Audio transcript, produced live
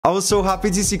I was so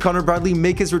happy to see Conor Bradley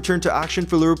make his return to action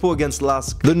for Liverpool against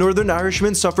Lask. The Northern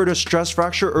Irishman suffered a stress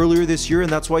fracture earlier this year,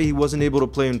 and that's why he wasn't able to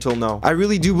play until now. I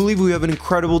really do believe we have an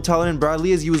incredible talent in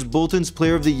Bradley, as he was Bolton's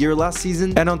Player of the Year last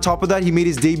season, and on top of that, he made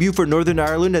his debut for Northern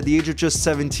Ireland at the age of just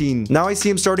 17. Now I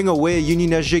see him starting away at Union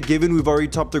given we've already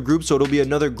topped the group, so it'll be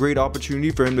another great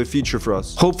opportunity for him to feature for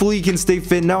us. Hopefully he can stay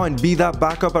fit now and be that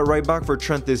backup at right back for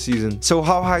Trent this season. So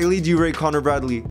how highly do you rate Conor Bradley?